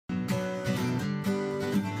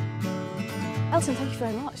Elton, thank you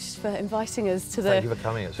very much for inviting us to Thank you for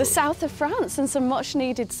coming. the south of France and some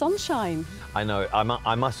much-needed sunshine. I know.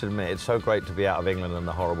 I must admit, it's so great to be out of England in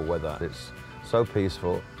the horrible weather. It's so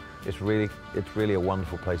peaceful. It's really a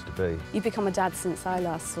wonderful place to be. You've become a dad since I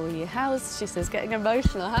last saw you. How's, she says, getting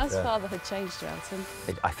emotional, how's fatherhood changed you, Elton?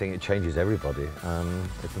 I think it changes everybody.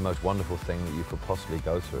 It's the most wonderful thing that you could possibly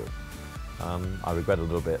go through. I regret a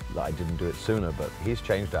little bit that I didn't do it sooner, but he's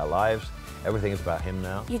changed our lives. Everything is about him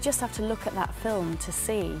now. You just have to look at that film to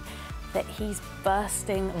see that he's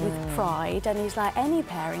bursting with pride, and he's like any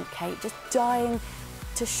parent, Kate, just dying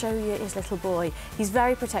to show you his little boy. He's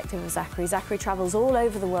very protective of Zachary. Zachary travels all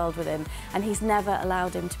over the world with him, and he's never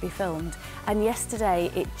allowed him to be filmed. And yesterday,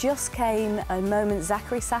 it just came a moment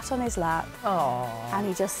Zachary sat on his lap, and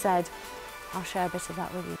he just said, I'll share a bit of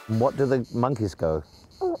that with you. What do the monkeys go?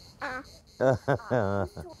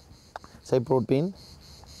 Say broad bean.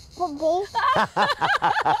 Broad bean.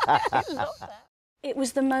 It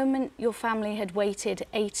was the moment your family had waited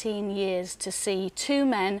 18 years to see, two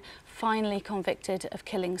men finally convicted of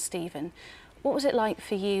killing Stephen. What was it like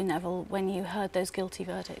for you, Neville, when you heard those guilty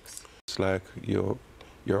verdicts? It's like you're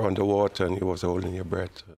underwater and you was holding your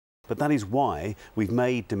breath. But that is why we've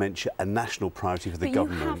made dementia a national priority for the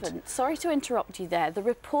government. But you haven't. Sorry to interrupt you there. The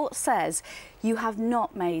report says you have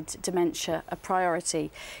not made dementia a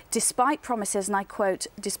priority. Despite promises, and I quote,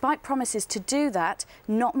 despite promises to do that,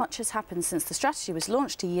 not much has happened since the strategy was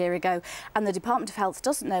launched a year ago, and the Department of Health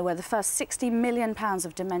doesn't know where the first £60 million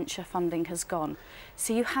of dementia funding has gone.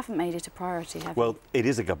 So you haven't made it a priority, have you? Well, it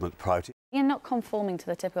is a government priority. You're not conforming to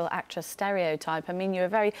the typical actress stereotype. I mean, you're a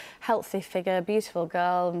very healthy figure, beautiful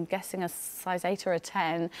girl, I'm guessing a size 8 or a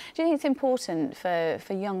 10. Do you think it's important for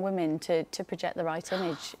young women to project the right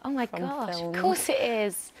image? Oh my gosh, of course it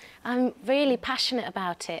is. I'm really passionate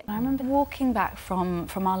about it. I remember walking back from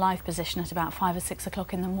our live position at about 5 or 6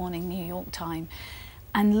 o'clock in the morning, New York time,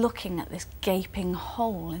 and looking at this gaping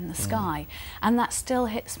hole in the sky. And that still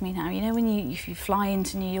hits me now. You know, if you fly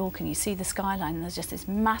into New York and you see the skyline, there's just this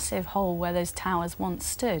massive hole where those towers once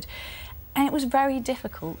stood. And it was very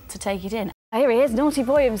difficult to take it in. Here he is, naughty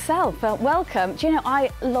boy himself. Welcome. Do you know, I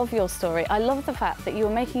love your story. I love the fact that you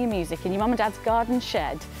were making your music in your mum and dad's garden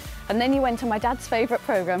shed, and then you went to my dad's favourite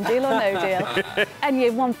programme, Deal or No Deal, and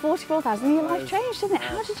you won 44,000 and your life changed, didn't it?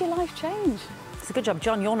 How did your life change? It's a good job,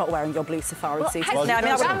 John, you're not wearing your blue safari suit. Well, no,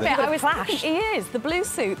 I was thinking he is. The blue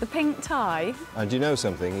suit, the pink tie. And do you know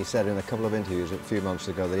something? He said in a couple of interviews a few months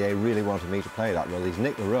ago that he really wanted me to play that role. He's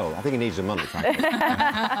nicked the role. I think he needs the money, frankly.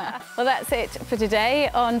 Well, that's it for today.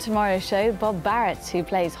 On tomorrow's show, Bob Barrett, who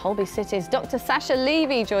plays Holby City's Dr. Sasha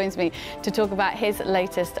Levy, joins me to talk about his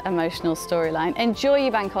latest emotional storyline. Enjoy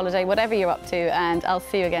your bank holiday, whatever you're up to, and I'll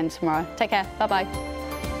see you again tomorrow. Take care. Bye-bye.